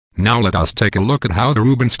Now let us take a look at how the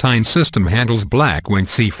Rubinstein system handles black when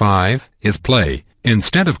c5 is play,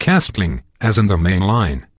 instead of castling, as in the main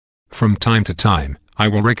line. From time to time, I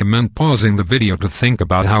will recommend pausing the video to think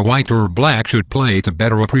about how white or black should play to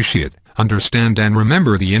better appreciate, understand and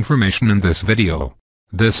remember the information in this video.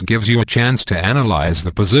 This gives you a chance to analyze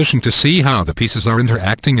the position to see how the pieces are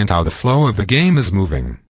interacting and how the flow of the game is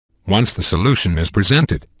moving. Once the solution is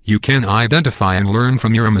presented, you can identify and learn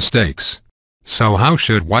from your mistakes. So how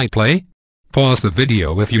should white play? Pause the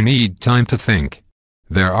video if you need time to think.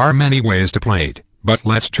 There are many ways to play it, but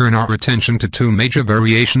let's turn our attention to two major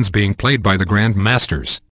variations being played by the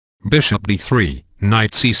grandmasters. Bishop d3,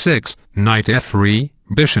 knight c6, knight f3,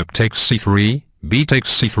 bishop takes c3, b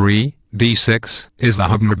takes c3, d6 is the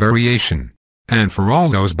Hubner variation. And for all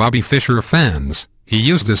those Bobby Fischer fans, he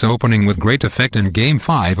used this opening with great effect in Game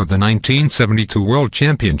 5 of the 1972 World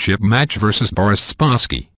Championship match versus Boris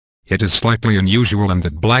Spassky. It is slightly unusual in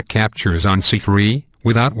that black captures on c3,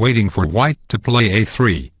 without waiting for white to play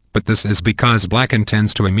a3, but this is because black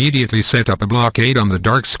intends to immediately set up a blockade on the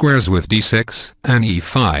dark squares with d6 and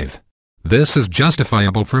e5. This is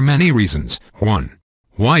justifiable for many reasons. 1.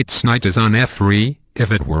 White's knight is on f3,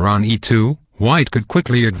 if it were on e2, white could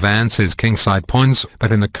quickly advance his kingside pawns,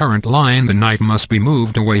 but in the current line the knight must be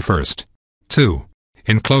moved away first. 2.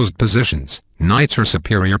 In closed positions, knights are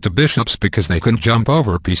superior to bishops because they can jump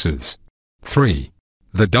over pieces. 3.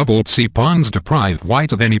 The doubled c-pawns deprive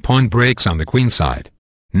white of any pawn breaks on the queenside.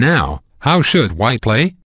 Now, how should white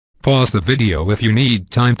play? Pause the video if you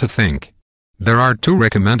need time to think. There are two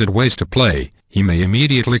recommended ways to play. He may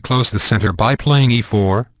immediately close the center by playing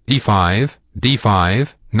e4, e5,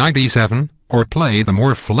 d5, knight e7, or play the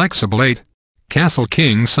more flexible 8. Castle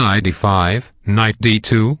kingside e5, knight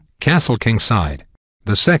d2, castle kingside.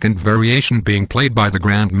 The second variation being played by the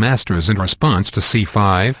grandmasters in response to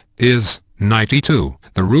c5 is knight e2,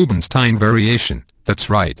 the Rubinstein variation. That's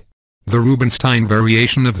right. The Rubinstein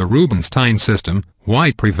variation of the Rubinstein system.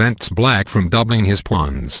 White prevents black from doubling his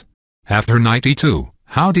pawns. After knight e2,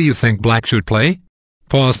 how do you think black should play?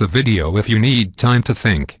 Pause the video if you need time to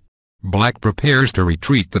think. Black prepares to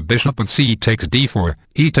retreat the bishop with c takes d4,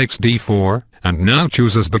 e takes d4, and now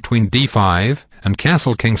chooses between d5 and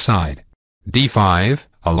castle kingside. d5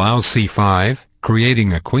 allows c5,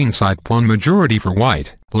 creating a queenside pawn majority for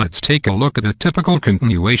white. Let's take a look at a typical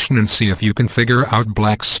continuation and see if you can figure out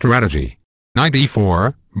black's strategy. Knight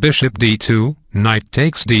e4, bishop d2, knight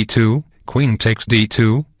takes d2, queen takes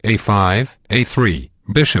d2, a5, a3,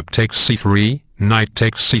 bishop takes c3, knight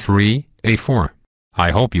takes c3, a4.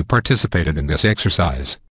 I hope you participated in this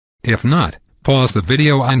exercise. If not, pause the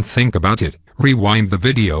video and think about it, rewind the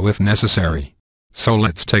video if necessary. So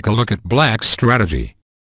let's take a look at black's strategy.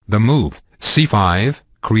 The move, c5,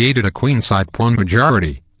 created a queenside pawn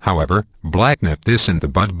majority. However, black nipped this in the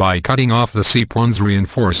bud by cutting off the c-pawn's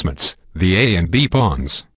reinforcements, the a and b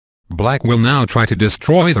pawns. Black will now try to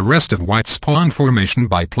destroy the rest of white's pawn formation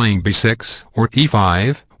by playing b6 or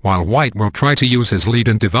e5, while white will try to use his lead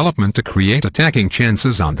in development to create attacking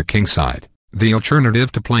chances on the kingside. The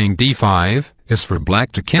alternative to playing d5 is for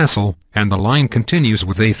black to castle, and the line continues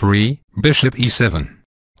with a3, bishop e7.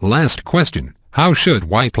 Last question, how should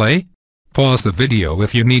white play? Pause the video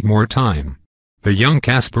if you need more time. The young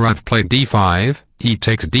Kasparov played d5, e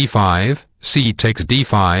takes d5, c takes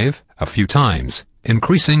d5, a few times,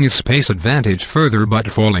 increasing his space advantage further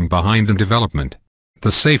but falling behind in development.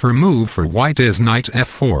 The safer move for white is knight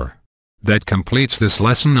f4. That completes this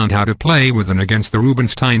lesson on how to play with and against the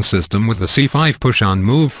Rubinstein system with the c5 push on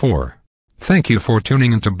move 4. Thank you for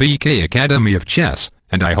tuning into BK Academy of Chess,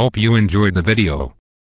 and I hope you enjoyed the video.